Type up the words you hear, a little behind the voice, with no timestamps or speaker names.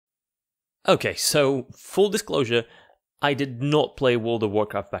Okay, so, full disclosure, I did not play World of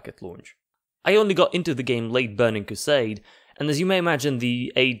Warcraft back at launch. I only got into the game late Burning Crusade, and as you may imagine,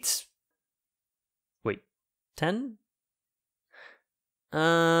 the 10?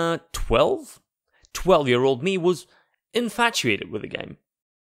 12? 12-year-old me was infatuated with the game.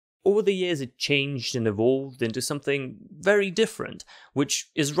 Over the years it changed and evolved into something very different, which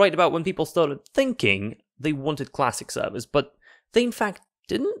is right about when people started thinking they wanted classic servers, but they in fact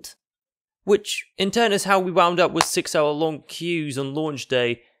didn't? Which in turn is how we wound up with 6-hour-long queues on launch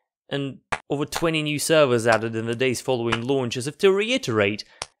day, and over 20 new servers added in the days following launch, as if to reiterate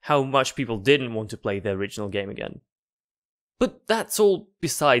how much people didn't want to play the original game again. But that's all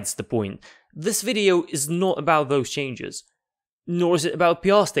besides the point. This video is not about those changes, nor is it about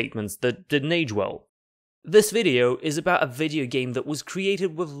PR statements that didn't age well. This video is about a video game that was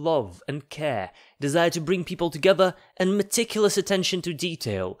created with love and care, desire to bring people together, and meticulous attention to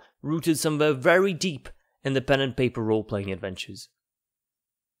detail, rooted somewhere very deep in the pen and paper role-playing adventures.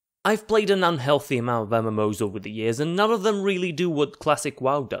 I've played an unhealthy amount of MMOs over the years, and none of them really do what classic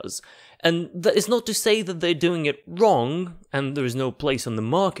WoW does. And that is not to say that they're doing it wrong, and there is no place on the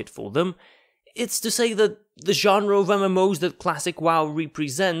market for them. It's to say that the genre of MMOs that classic WoW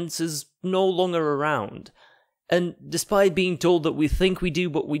represents is no longer around. And despite being told that we think we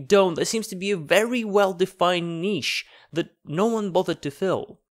do but we don't, there seems to be a very well-defined niche that no one bothered to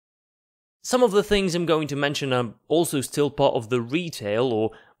fill. Some of the things I'm going to mention are also still part of the retail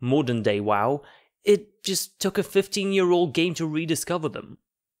or modern day WoW. It just took a 15-year-old game to rediscover them.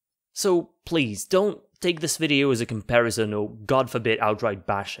 So please, don't take this video as a comparison or, God forbid, outright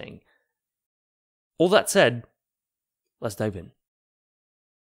bashing. All that said, let's dive in.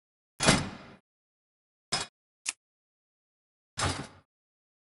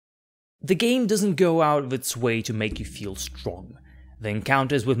 The game doesn't go out of its way to make you feel strong. The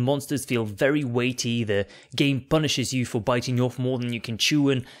encounters with monsters feel very weighty, the game punishes you for biting off more than you can chew,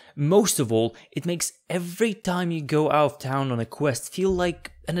 and most of all, it makes every time you go out of town on a quest feel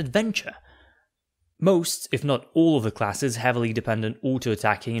like an adventure. Most, if not all of the classes heavily depend on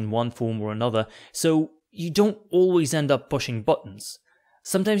auto-attacking in one form or another, so you don't always end up pushing buttons.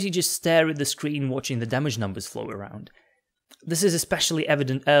 Sometimes you just stare at the screen watching the damage numbers flow around. This is especially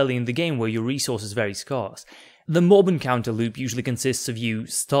evident early in the game where your resource is very scarce. The mob encounter loop usually consists of you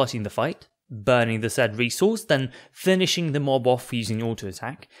starting the fight, burning the said resource, then finishing the mob off using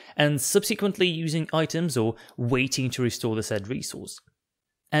auto-attack, and subsequently using items or waiting to restore the said resource.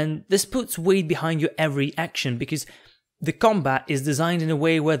 And this puts weight behind your every action because the combat is designed in a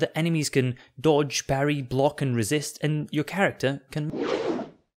way where the enemies can dodge, parry, block and resist, and your character can...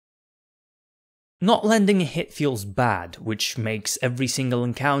 Not landing a hit feels bad, which makes every single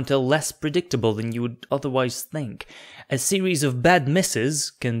encounter less predictable than you would otherwise think. A series of bad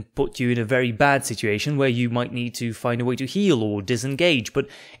misses can put you in a very bad situation where you might need to find a way to heal or disengage, but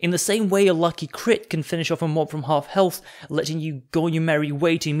in the same way a lucky crit can finish off a mob from half health, letting you go on your merry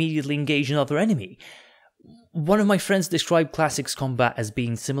way to immediately engage another enemy. One of my friends described Classic's combat as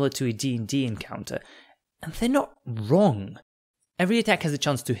being similar to a D&D encounter, and they're not wrong. Every attack has a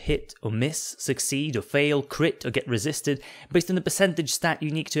chance to hit or miss, succeed or fail, crit or get resisted, based on the percentage stat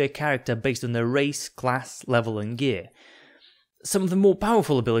unique to a character based on their race, class, level and gear. Some of the more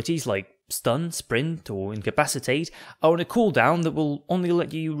powerful abilities like stun, sprint or incapacitate are on a cooldown that will only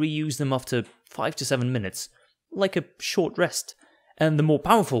let you reuse them after 5 to 7 minutes, like a short rest. And the more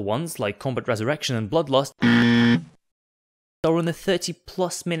powerful ones, like Combat Resurrection and Bloodlust, are on a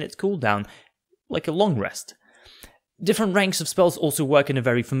 30+ minute cooldown, like a long rest. Different ranks of spells also work in a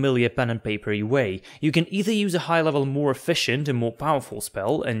very familiar pen and papery way. You can either use a high level, more efficient and more powerful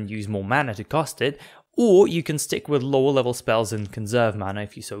spell and use more mana to cast it, or you can stick with lower level spells and conserve mana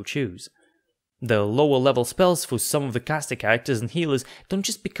if you so choose. The lower level spells for some of the caster characters and healers don't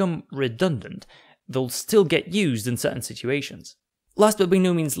just become redundant, they'll still get used in certain situations. Last but by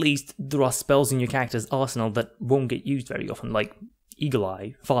no means least, there are spells in your character's arsenal that won't get used very often, like Eagle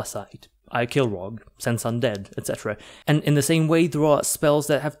Eye, Farsight, Kilrog, Sense Undead, etc. And in the same way, there are spells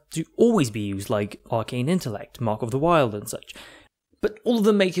that have to always be used, like Arcane Intellect, Mark of the Wild and such. But all of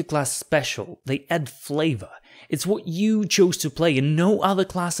them make your class special, they add flavour. It's what you chose to play, and no other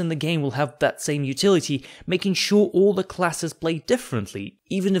class in the game will have that same utility, making sure all the classes play differently,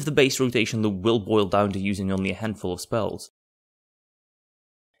 even if the base rotation loop will boil down to using only a handful of spells.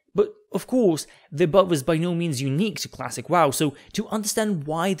 But, of course, the above is by no means unique to classic WoW, so to understand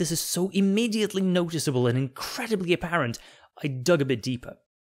why this is so immediately noticeable and incredibly apparent, I dug a bit deeper.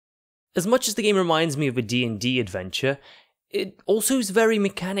 As much as the game reminds me of a D&D adventure, it also is very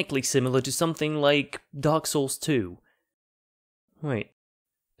mechanically similar to something like Dark Souls 2. Wait,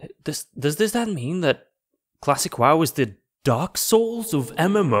 does this then mean that Classic WoW is the Dark Souls of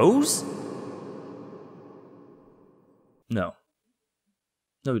MMOs? No.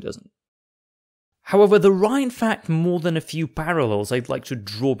 No, it doesn't. However, there are in fact more than a few parallels I'd like to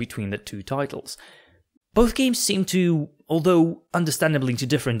draw between the two titles. Both games seem to, although understandably to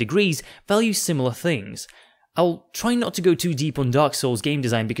different degrees, value similar things. I'll try not to go too deep on Dark Souls game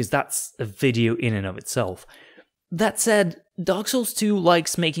design because that's a video in and of itself. That said, Dark Souls 2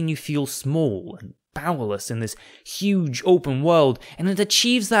 likes making you feel small and powerless in this huge open world, and it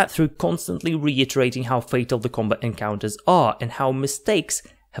achieves that through constantly reiterating how fatal the combat encounters are and how mistakes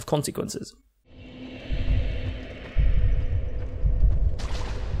have consequences.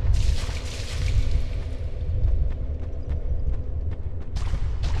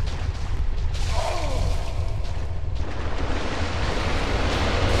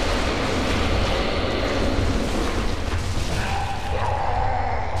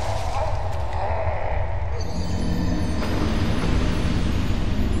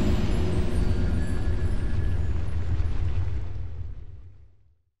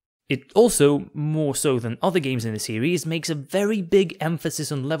 It also, more so than other games in the series, makes a very big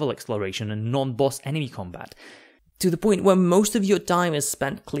emphasis on level exploration and non-boss enemy combat, to the point where most of your time is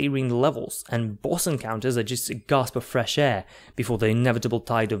spent clearing the levels, and boss encounters are just a gasp of fresh air before the inevitable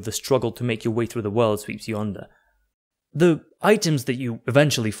tide of the struggle to make your way through the world sweeps you under. The items that you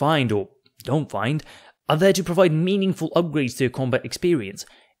eventually find, or don't find, are there to provide meaningful upgrades to your combat experience.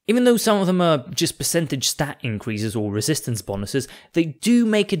 Even though some of them are just percentage stat increases or resistance bonuses, they do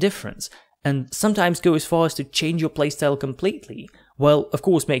make a difference, and sometimes go as far as to change your playstyle completely, while of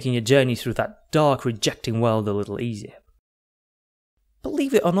course making your journey through that dark, rejecting world a little easier.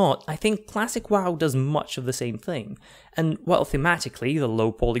 Believe it or not, I think Classic WoW does much of the same thing, and while thematically the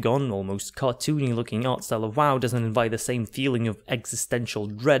low polygon, almost cartoony looking art style of WoW doesn't invite the same feeling of existential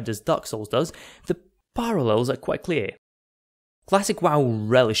dread as Dark Souls does, the parallels are quite clear. Classic WoW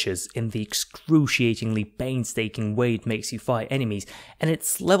relishes in the excruciatingly painstaking way it makes you fight enemies, and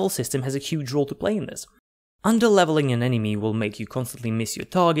its level system has a huge role to play in this. Underleveling an enemy will make you constantly miss your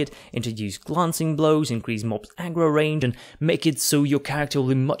target, introduce glancing blows, increase mobs' aggro range, and make it so your character will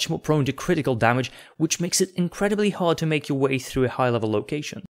be much more prone to critical damage, which makes it incredibly hard to make your way through a high-level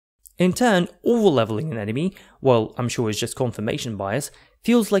location. In turn, overleveling an enemy, while I'm sure it's just confirmation bias,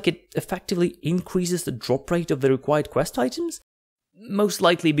 feels like it effectively increases the drop rate of the required quest items? Most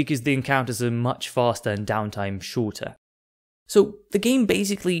likely because the encounters are much faster and downtime shorter. So the game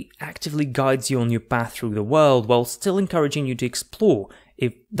basically actively guides you on your path through the world while still encouraging you to explore,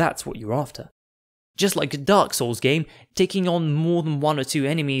 if that's what you're after. Just like a Dark Souls game, taking on more than one or two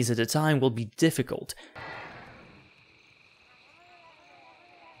enemies at a time will be difficult.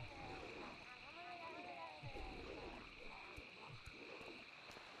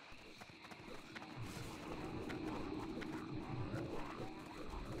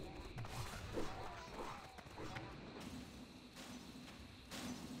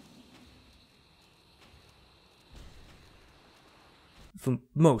 For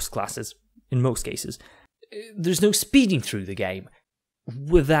most classes, in most cases, there's no speeding through the game,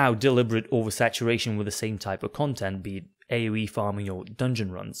 without deliberate oversaturation with the same type of content, be it AoE farming or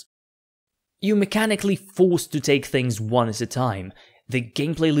dungeon runs. You're mechanically forced to take things one at a time. The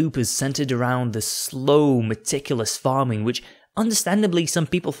gameplay loop is centered around the slow, meticulous farming, which understandably some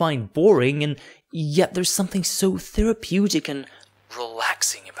people find boring, and yet there's something so therapeutic and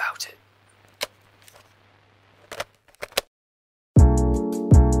relaxing about it.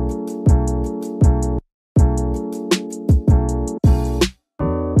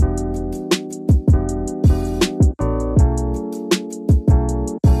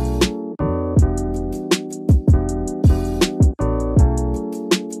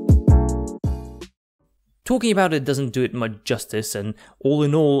 Talking about it doesn't do it much justice, and all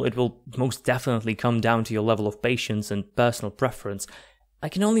in all, it will most definitely come down to your level of patience and personal preference. I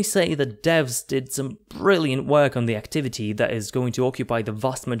can only say that devs did some brilliant work on the activity that is going to occupy the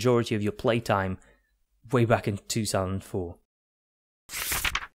vast majority of your playtime, way back in 2004.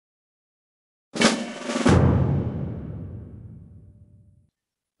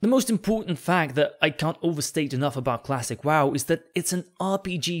 The most important fact that I can't overstate enough about Classic WoW is that it's an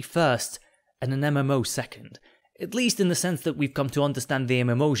RPG first, and an MMO second, at least in the sense that we've come to understand the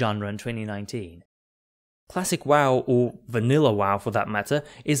MMO genre in 2019. Classic WoW, or Vanilla WoW for that matter,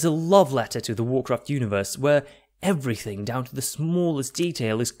 is a love letter to the Warcraft universe, where everything down to the smallest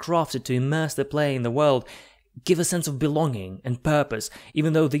detail is crafted to immerse the player in the world, give a sense of belonging and purpose,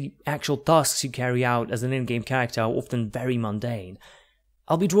 even though the actual tasks you carry out as an in-game character are often very mundane.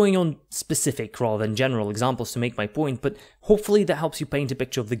 I'll be drawing on specific rather than general examples to make my point, but hopefully that helps you paint a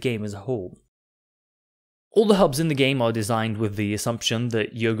picture of the game as a whole. All the hubs in the game are designed with the assumption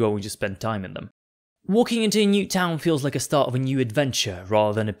that you're going to spend time in them. Walking into a new town feels like a start of a new adventure,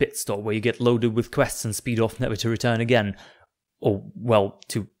 rather than a pit stop where you get loaded with quests and speed off never to return again. Or, well,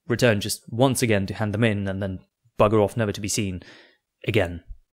 to return just once again to hand them in and then bugger off never to be seen again.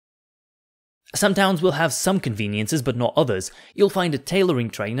 Some towns will have some conveniences, but not others. You'll find a tailoring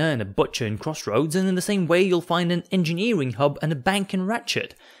trainer and a butcher in Crossroads, and in the same way you'll find an engineering hub and a bank in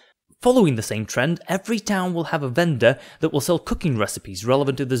Ratchet. Following the same trend, every town will have a vendor that will sell cooking recipes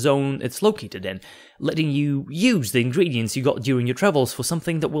relevant to the zone it's located in, letting you use the ingredients you got during your travels for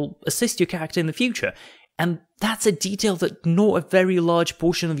something that will assist your character in the future. And that's a detail that not a very large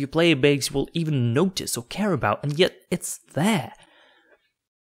portion of your player base will even notice or care about, and yet it's there.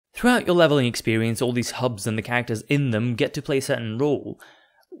 Throughout your leveling experience, all these hubs and the characters in them get to play a certain role.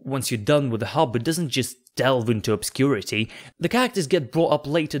 Once you're done with the hub, it doesn't just delve into obscurity. The characters get brought up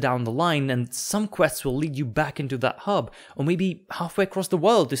later down the line, and some quests will lead you back into that hub, or maybe halfway across the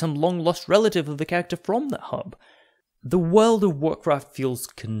world to some long-lost relative of the character from that hub. The world of Warcraft feels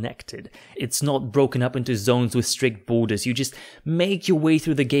connected. It's not broken up into zones with strict borders. You just make your way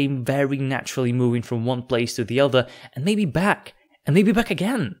through the game very naturally, moving from one place to the other, and maybe back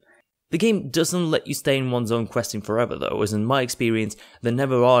again. The game doesn't let you stay in one zone questing forever though, as in my experience, there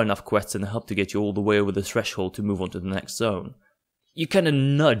never are enough quests in the hub to get you all the way over the threshold to move on to the next zone. You kinda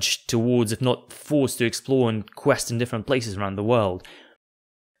nudge towards, if not forced to explore and quest in different places around the world.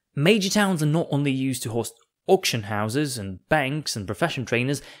 Major towns are not only used to host auction houses and banks and profession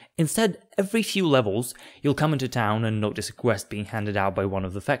trainers. Instead, every few levels, you'll come into town and notice a quest being handed out by one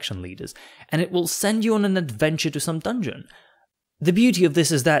of the faction leaders, and it will send you on an adventure to some dungeon. The beauty of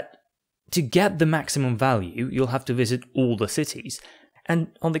this is that to get the maximum value, you'll have to visit all the cities. And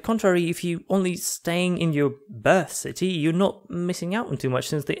on the contrary, if you're only staying in your birth city, you're not missing out on too much,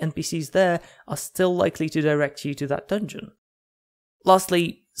 since the NPCs there are still likely to direct you to that dungeon.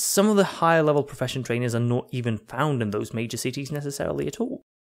 Lastly, some of the higher level profession trainers are not even found in those major cities necessarily at all.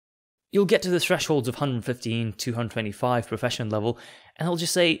 You'll get to the thresholds of 115, 225 profession level, and they'll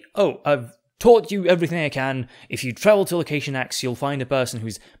just say, "Oh, I've taught you everything I can. If you travel to location X, you'll find a person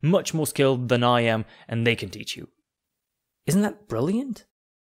who's much more skilled than I am, and they can teach you." Isn't that brilliant?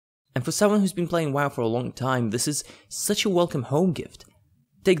 And for someone who's been playing WoW for a long time, this is such a welcome home gift.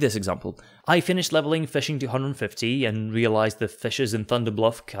 Take this example. I finished leveling fishing to 150 and realized the fishers in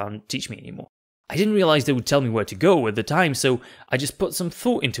Thunderbluff can't teach me anymore. I didn't realize they would tell me where to go at the time, so I just put some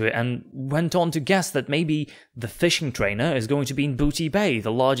thought into it and went on to guess that maybe the fishing trainer is going to be in Booty Bay,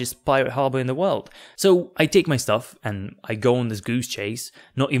 the largest pirate harbor in the world. So I take my stuff and I go on this goose chase,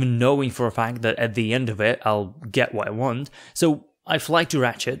 not even knowing for a fact that at the end of it I'll get what I want. So I fly to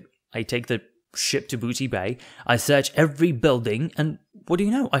Ratchet, I take the ship to Booty Bay, I search every building, and what do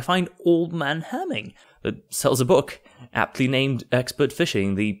you know? I find Old Man Hamming that sells a book, aptly named Expert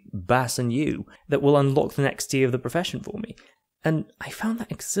Fishing, the Bass and You, that will unlock the next tier of the profession for me. And I found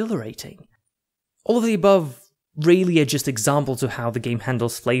that exhilarating. All of the above really are just examples of how the game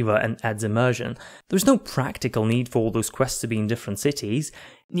handles flavor and adds immersion. There's no practical need for all those quests to be in different cities.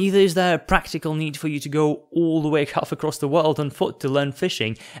 Neither is there a practical need for you to go all the way half across the world on foot to learn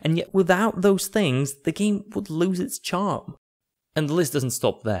fishing, and yet without those things, the game would lose its charm. And the list doesn't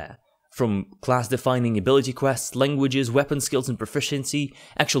stop there. From class-defining ability quests, languages, weapon skills and proficiency,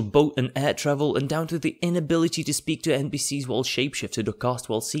 actual boat and air travel, and down to the inability to speak to NPCs while shapeshifted or cast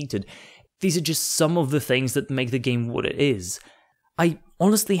while seated. These are just some of the things that make the game what it is. I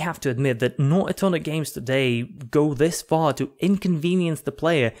honestly have to admit that not a ton of games today go this far to inconvenience the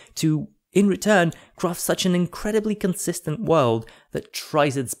player to, in return, craft such an incredibly consistent world that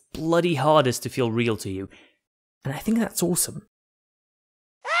tries its bloody hardest to feel real to you. And I think that's awesome.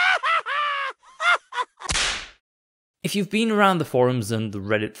 If you've been around the forums and the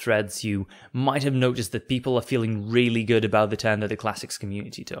Reddit threads, you might have noticed that people are feeling really good about the turn that the Classics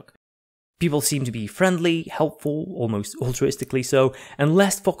community took. People seem to be friendly, helpful, almost altruistically so, and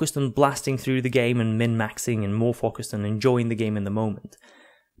less focused on blasting through the game and min-maxing and more focused on enjoying the game in the moment.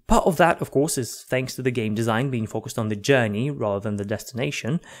 Part of that, of course, is thanks to the game design being focused on the journey rather than the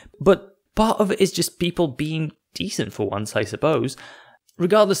destination, but part of it is just people being decent for once, I suppose.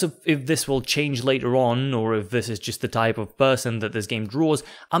 Regardless of if this will change later on, or if this is just the type of person that this game draws,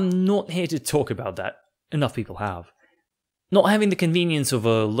 I'm not here to talk about that. Enough people have. Not having the convenience of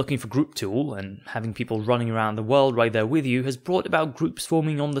a looking for group tool, and having people running around the world right there with you, has brought about groups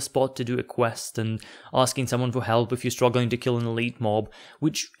forming on the spot to do a quest, and asking someone for help if you're struggling to kill an elite mob,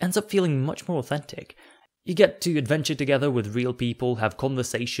 which ends up feeling much more authentic. You get to adventure together with real people, have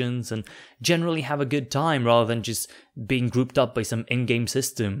conversations, and generally have a good time rather than just being grouped up by some in-game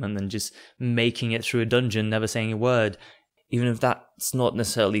system and then just making it through a dungeon, never saying a word, even if that's not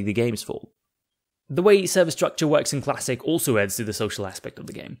necessarily the game's fault. The way server structure works in Classic also adds to the social aspect of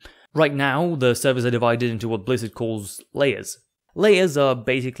the game. Right now, the servers are divided into what Blizzard calls layers. Layers are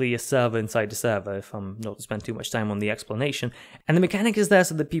basically a server inside a server, if I'm not to spend too much time on the explanation, and the mechanic is there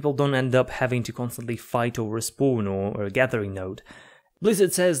so that people don't end up having to constantly fight over a spawn or a gathering node.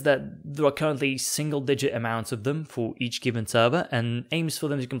 Blizzard says that there are currently single-digit amounts of them for each given server, and aims for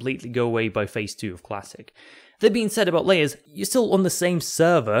them to completely go away by Phase 2 of Classic. That being said about layers, you're still on the same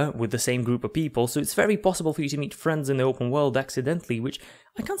server with the same group of people, so it's very possible for you to meet friends in the open world accidentally, which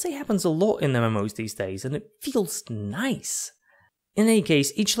I can't say happens a lot in MMOs these days, and it feels nice. In any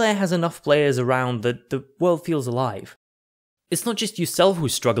case, each layer has enough players around that the world feels alive. It's not just yourself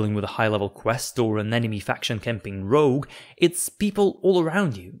who's struggling with a high-level quest or an enemy faction camping rogue, it's people all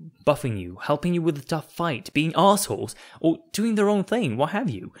around you, buffing you, helping you with a tough fight, being assholes, or doing their own thing, what have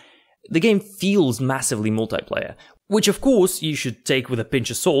you. The game feels massively multiplayer, which of course you should take with a pinch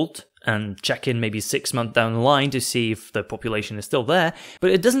of salt, and check in maybe 6 months down the line to see if the population is still there,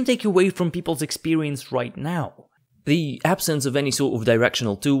 but it doesn't take away from people's experience right now. The absence of any sort of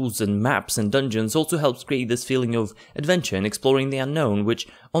directional tools and maps and dungeons also helps create this feeling of adventure and exploring the unknown, which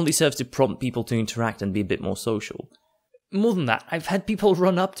only serves to prompt people to interact and be a bit more social. More than that, I've had people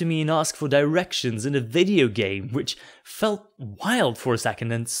run up to me and ask for directions in a video game, which felt wild for a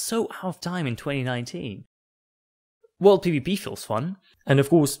second and so out of time in 2019. World PvP feels fun, and of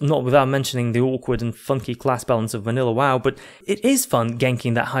course not without mentioning the awkward and funky class balance of vanilla WoW, but it is fun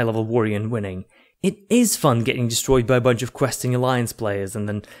ganking that high-level warrior and winning. It is fun getting destroyed by a bunch of questing alliance players and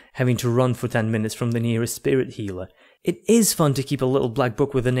then having to run for 10 minutes from the nearest spirit healer. It is fun to keep a little black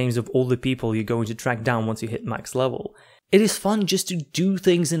book with the names of all the people you're going to track down once you hit max level. It is fun just to do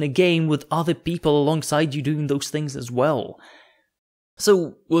things in a game with other people alongside you doing those things as well.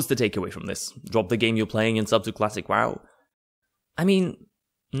 So, what's the takeaway from this? Drop the game you're playing and sub to Classic WoW? I mean,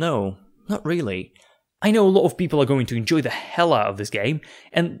 no, not really. I know a lot of people are going to enjoy the hell out of this game,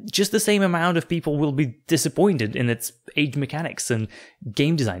 and just the same amount of people will be disappointed in its age mechanics and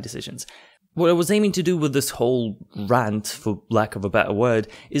game design decisions. What I was aiming to do with this whole rant, for lack of a better word,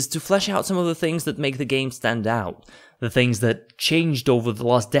 is to flesh out some of the things that make the game stand out. The things that changed over the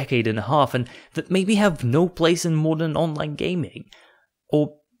last decade and a half and that maybe have no place in modern online gaming.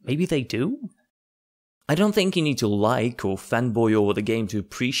 Or maybe they do? I don't think you need to like or fanboy over the game to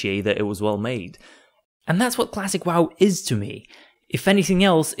appreciate that it was well made. And that's what Classic WoW is to me. If anything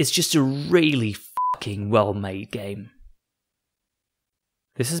else, it's just a really fucking well-made game.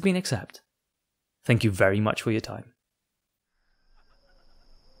 This has been Accept. Thank you very much for your time.